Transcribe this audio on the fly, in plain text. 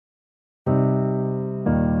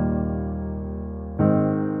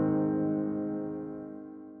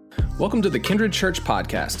Welcome to the Kindred Church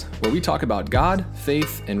podcast, where we talk about God,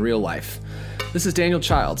 faith, and real life. This is Daniel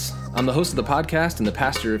Childs. I'm the host of the podcast and the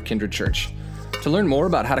pastor of Kindred Church. To learn more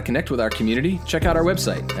about how to connect with our community, check out our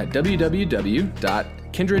website at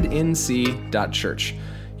www.kindrednc.church.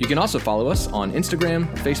 You can also follow us on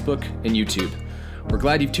Instagram, Facebook, and YouTube. We're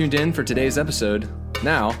glad you've tuned in for today's episode.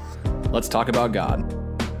 Now, let's talk about God.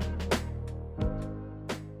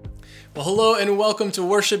 Well, hello and welcome to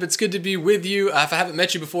worship. It's good to be with you. If I haven't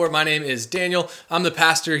met you before, my name is Daniel. I'm the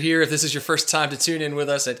pastor here. If this is your first time to tune in with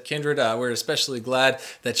us at Kindred, we're especially glad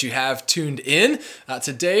that you have tuned in.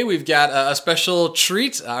 Today, we've got a special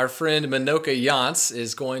treat. Our friend Manoka Yance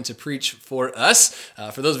is going to preach for us.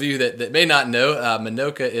 For those of you that may not know,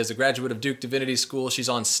 Manoka is a graduate of Duke Divinity School. She's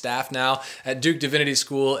on staff now at Duke Divinity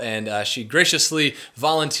School, and she graciously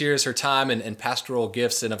volunteers her time and pastoral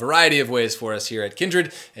gifts in a variety of ways for us here at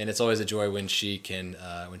Kindred, and it's always a joy when she can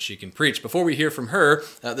preach. Before we hear from her,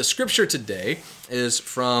 the scripture today is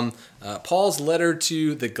from Paul's letter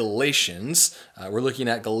to the Galatians. We're looking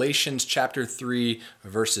at Galatians chapter 3,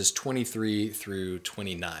 verses 23 through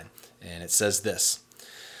 29. And it says this: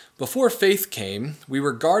 "Before faith came, we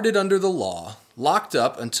were guarded under the law, locked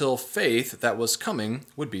up until faith that was coming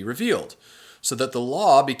would be revealed, so that the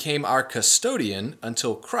law became our custodian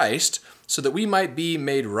until Christ, so that we might be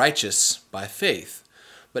made righteous by faith.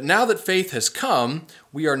 But now that faith has come,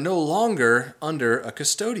 we are no longer under a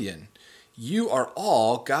custodian. You are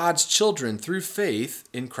all God's children through faith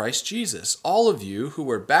in Christ Jesus. All of you who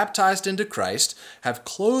were baptized into Christ have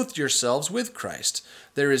clothed yourselves with Christ.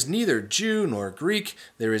 There is neither Jew nor Greek,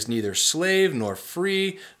 there is neither slave nor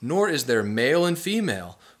free, nor is there male and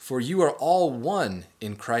female, for you are all one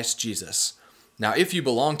in Christ Jesus. Now, if you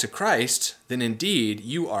belong to Christ, then indeed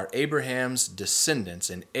you are Abraham's descendants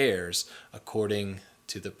and heirs according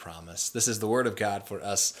to the promise." This is the word of God for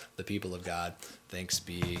us, the people of God. Thanks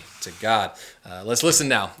be to God. Let's listen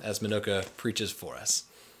now as Manoka preaches for us.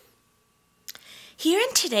 Here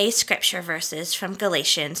in today's scripture verses from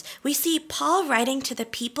Galatians, we see Paul writing to the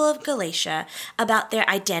people of Galatia about their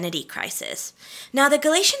identity crisis. Now, the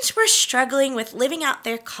Galatians were struggling with living out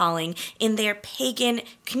their calling in their pagan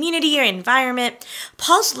community or environment.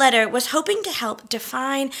 Paul's letter was hoping to help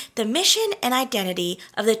define the mission and identity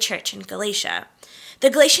of the church in Galatia. The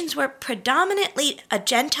Galatians were predominantly a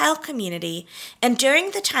Gentile community, and during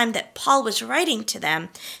the time that Paul was writing to them,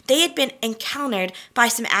 they had been encountered by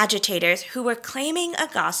some agitators who were claiming a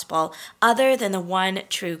gospel other than the one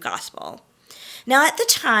true gospel. Now, at the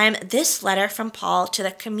time this letter from Paul to the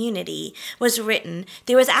community was written,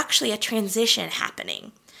 there was actually a transition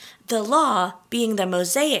happening. The law, being the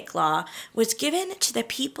Mosaic law, was given to the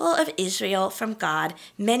people of Israel from God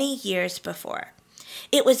many years before.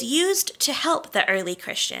 It was used to help the early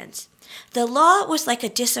Christians. The law was like a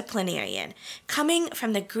disciplinarian, coming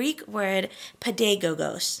from the Greek word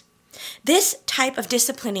pedagogos. This type of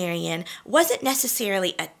disciplinarian wasn't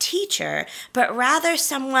necessarily a teacher, but rather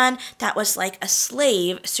someone that was like a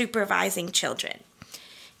slave supervising children.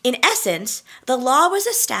 In essence, the law was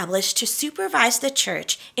established to supervise the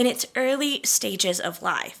church in its early stages of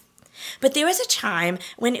life. But there was a time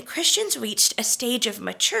when Christians reached a stage of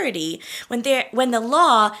maturity when the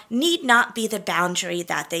law need not be the boundary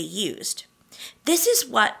that they used. This is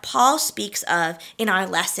what Paul speaks of in our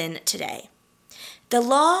lesson today. The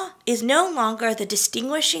law is no longer the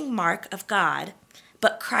distinguishing mark of God,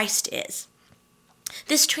 but Christ is.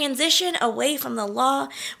 This transition away from the law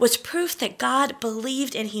was proof that God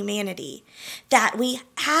believed in humanity, that we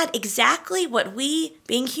had exactly what we,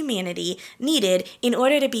 being humanity, needed in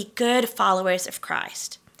order to be good followers of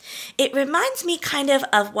Christ. It reminds me kind of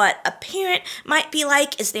what a parent might be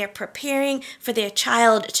like as they're preparing for their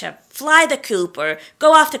child to fly the coop or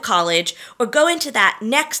go off to college or go into that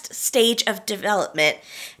next stage of development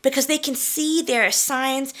because they can see there are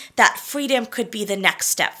signs that freedom could be the next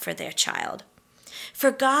step for their child. For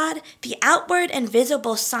God, the outward and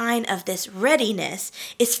visible sign of this readiness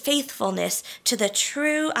is faithfulness to the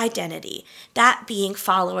true identity, that being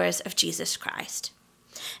followers of Jesus Christ.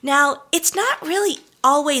 Now, it's not really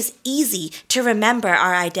always easy to remember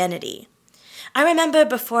our identity. I remember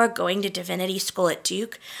before going to divinity school at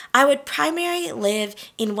Duke, I would primarily live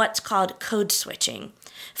in what's called code switching.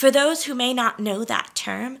 For those who may not know that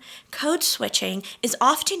term, code switching is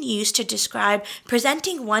often used to describe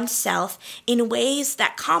presenting oneself in ways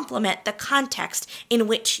that complement the context in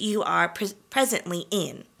which you are presently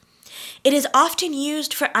in. It is often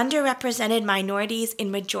used for underrepresented minorities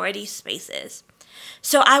in majority spaces.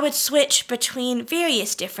 So I would switch between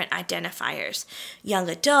various different identifiers: young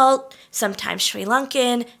adult, sometimes Sri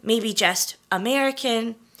Lankan, maybe just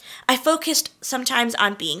American. I focused sometimes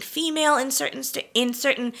on being female in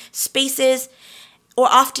certain spaces, or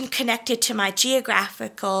often connected to my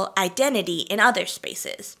geographical identity in other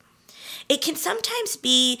spaces. It can sometimes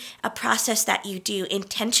be a process that you do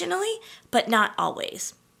intentionally, but not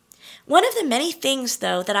always. One of the many things,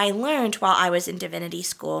 though, that I learned while I was in divinity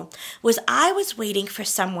school was I was waiting for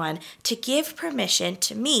someone to give permission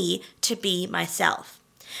to me to be myself.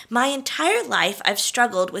 My entire life, I've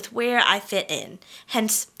struggled with where I fit in,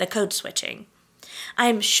 hence the code switching.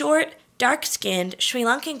 I'm short, dark-skinned Sri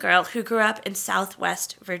Lankan girl who grew up in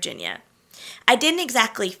Southwest Virginia. I didn't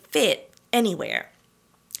exactly fit anywhere.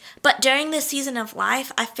 But during this season of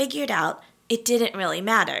life, I figured out it didn't really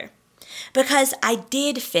matter. Because I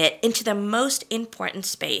did fit into the most important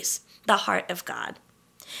space, the heart of God.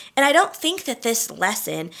 And I don't think that this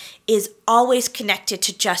lesson is always connected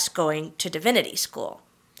to just going to divinity school.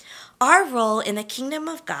 Our role in the kingdom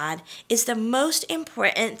of God is the most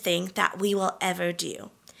important thing that we will ever do.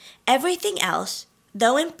 Everything else,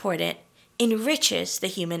 though important, enriches the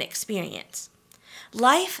human experience.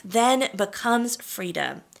 Life then becomes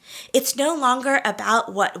freedom. It's no longer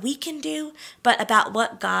about what we can do, but about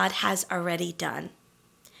what God has already done.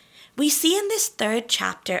 We see in this 3rd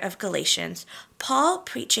chapter of Galatians, Paul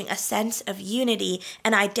preaching a sense of unity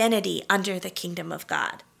and identity under the kingdom of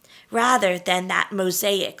God, rather than that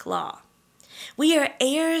Mosaic law. We are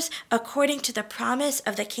heirs according to the promise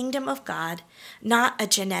of the kingdom of God, not a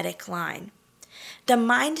genetic line. The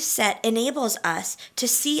mindset enables us to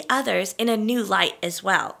see others in a new light as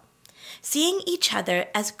well. Seeing each other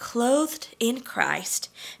as clothed in Christ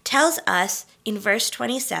tells us in verse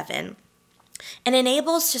 27 and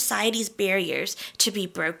enables society's barriers to be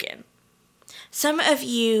broken. Some of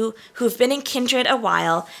you who've been in Kindred a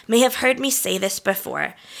while may have heard me say this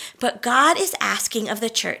before, but God is asking of the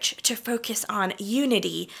church to focus on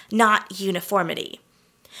unity, not uniformity.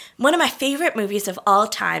 One of my favorite movies of all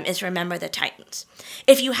time is Remember the Titans.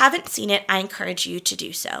 If you haven't seen it, I encourage you to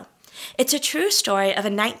do so. It's a true story of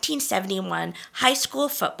a 1971 high school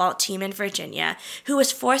football team in Virginia who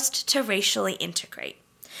was forced to racially integrate.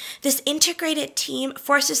 This integrated team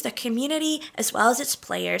forces the community as well as its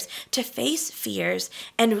players to face fears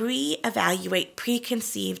and reevaluate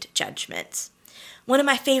preconceived judgments. One of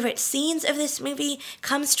my favorite scenes of this movie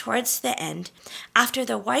comes towards the end, after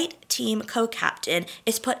the white team co-captain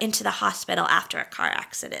is put into the hospital after a car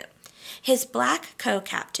accident. His black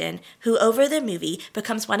co-captain, who over the movie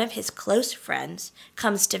becomes one of his close friends,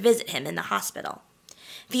 comes to visit him in the hospital.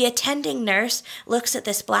 The attending nurse looks at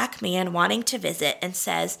this black man wanting to visit and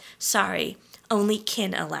says, "Sorry, only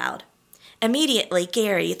kin allowed." Immediately,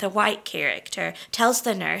 Gary, the white character, tells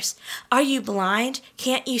the nurse, "Are you blind?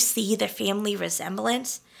 Can't you see the family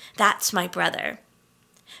resemblance? That's my brother."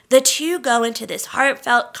 The two go into this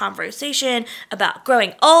heartfelt conversation about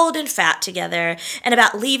growing old and fat together and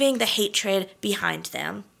about leaving the hatred behind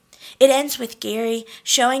them. It ends with Gary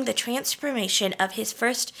showing the transformation of his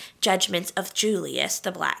first judgments of Julius,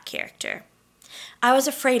 the black character. "I was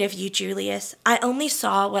afraid of you, Julius. I only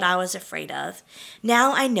saw what I was afraid of.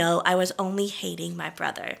 Now I know I was only hating my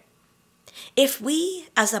brother." If we,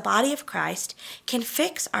 as the body of Christ, can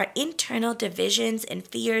fix our internal divisions and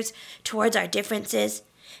fears towards our differences,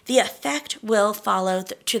 the effect will follow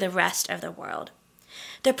to the rest of the world.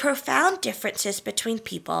 The profound differences between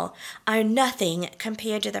people are nothing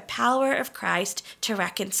compared to the power of Christ to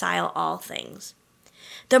reconcile all things.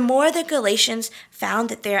 The more the Galatians found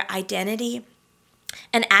that their identity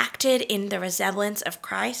and acted in the resemblance of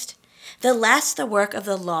Christ, the less the work of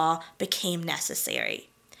the law became necessary.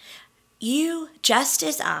 You, just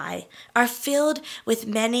as I, are filled with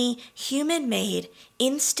many human-made,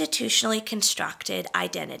 institutionally constructed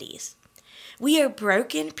identities. We are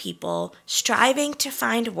broken people striving to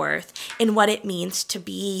find worth in what it means to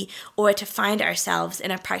be or to find ourselves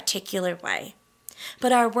in a particular way.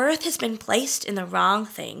 But our worth has been placed in the wrong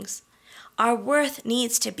things. Our worth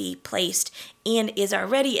needs to be placed and is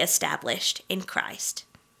already established in Christ.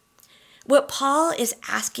 What Paul is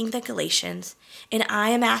asking the Galatians, and I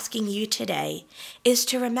am asking you today, is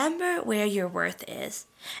to remember where your worth is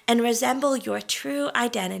and resemble your true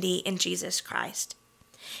identity in Jesus Christ.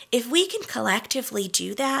 If we can collectively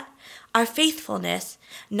do that, our faithfulness,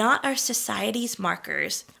 not our society's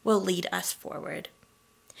markers, will lead us forward.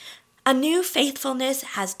 A new faithfulness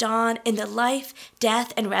has dawned in the life,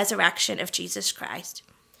 death, and resurrection of Jesus Christ.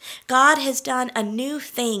 God has done a new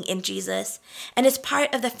thing in Jesus, and as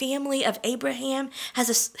part of the family of Abraham,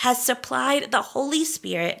 has supplied the Holy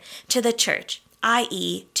Spirit to the church,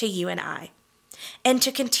 i.e., to you and I. And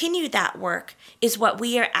to continue that work is what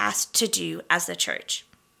we are asked to do as the church.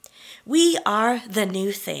 We are the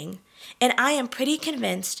new thing, and I am pretty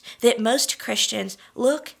convinced that most Christians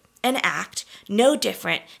look and act no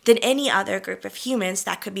different than any other group of humans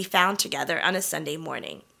that could be found together on a Sunday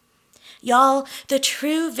morning. Y'all, the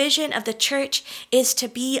true vision of the church is to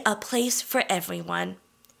be a place for everyone.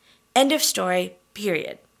 End of story,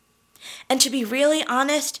 period. And to be really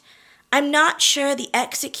honest, I'm not sure the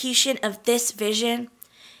execution of this vision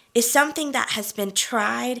is something that has been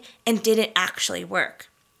tried and didn't actually work.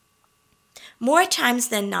 More times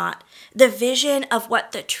than not, the vision of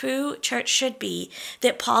what the true church should be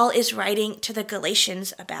that Paul is writing to the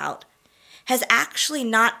Galatians about has actually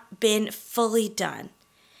not been fully done.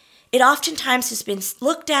 It oftentimes has been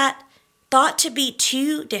looked at, thought to be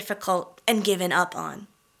too difficult, and given up on.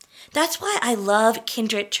 That's why I love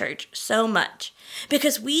Kindred Church so much,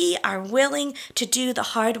 because we are willing to do the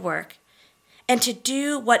hard work and to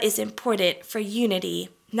do what is important for unity,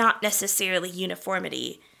 not necessarily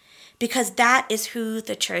uniformity, because that is who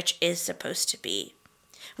the church is supposed to be.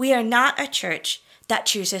 We are not a church that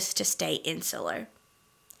chooses to stay insular.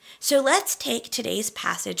 So let's take today's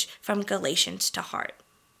passage from Galatians to heart.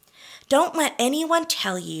 Don't let anyone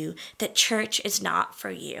tell you that church is not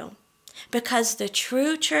for you, because the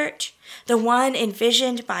true church, the one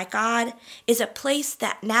envisioned by God, is a place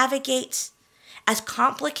that navigates, as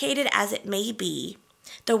complicated as it may be,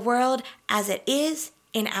 the world as it is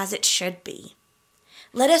and as it should be.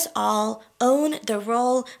 Let us all own the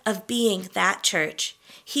role of being that church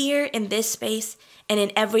here in this space and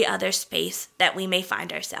in every other space that we may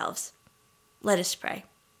find ourselves. Let us pray.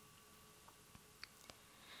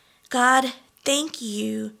 God, thank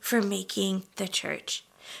you for making the church,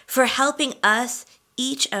 for helping us,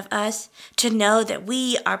 each of us, to know that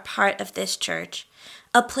we are part of this church,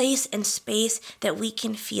 a place and space that we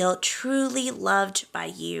can feel truly loved by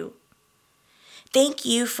you. Thank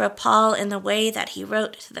you for Paul in the way that he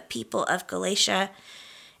wrote to the people of Galatia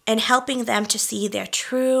and helping them to see their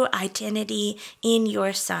true identity in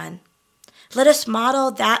your Son. Let us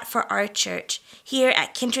model that for our church here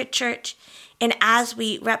at Kindred Church, and as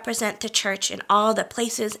we represent the church in all the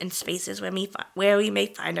places and spaces where we may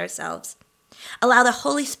find ourselves. Allow the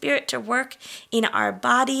Holy Spirit to work in our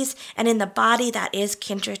bodies and in the body that is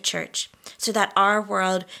Kindred Church, so that our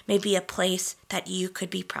world may be a place that you could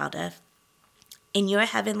be proud of. In your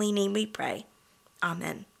heavenly name we pray.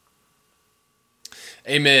 Amen.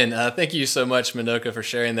 Amen. Thank you so much, Manoka, for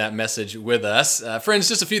sharing that message with us. Friends,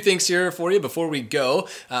 just a few things here for you before we go.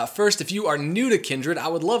 First, if you are new to Kindred, I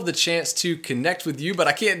would love the chance to connect with you, but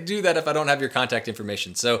I can't do that if I don't have your contact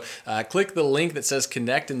information. So click the link that says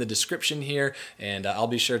connect in the description here, and I'll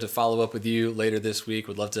be sure to follow up with you later this week.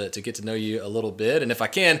 Would love to get to know you a little bit, and if I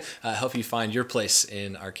can, help you find your place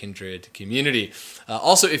in our Kindred community.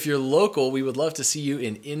 Also, if you're local, we would love to see you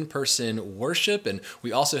in in-person worship, and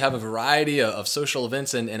we also have a variety of social events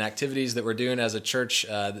and activities that we're doing as a church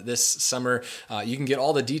this summer. You can get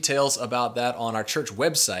all the details about that on our church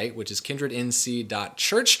website, which is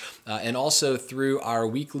kindrednc.church, and also through our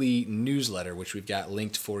weekly newsletter, which we've got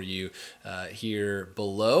linked for you here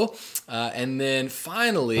below. And then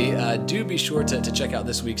finally, do be sure to check out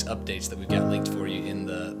this week's updates that we've got linked for you in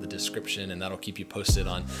the description, and that'll keep you posted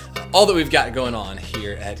on all that we've got going on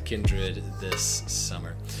here at Kindred this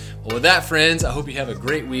summer. Well, with that, friends, I hope you have a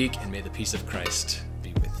great week, and may the peace of Christ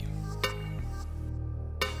be with you.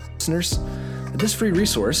 Listeners, this free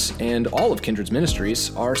resource and all of Kindred's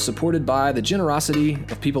ministries are supported by the generosity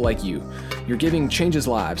of people like you. Your giving changes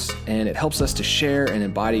lives, and it helps us to share and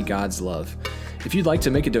embody God's love. If you'd like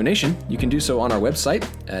to make a donation, you can do so on our website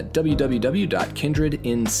at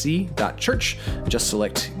www.kindrednc.church. Just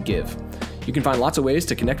select Give. You can find lots of ways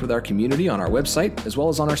to connect with our community on our website, as well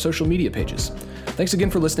as on our social media pages. Thanks again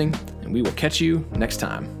for listening, and we will catch you next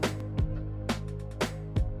time.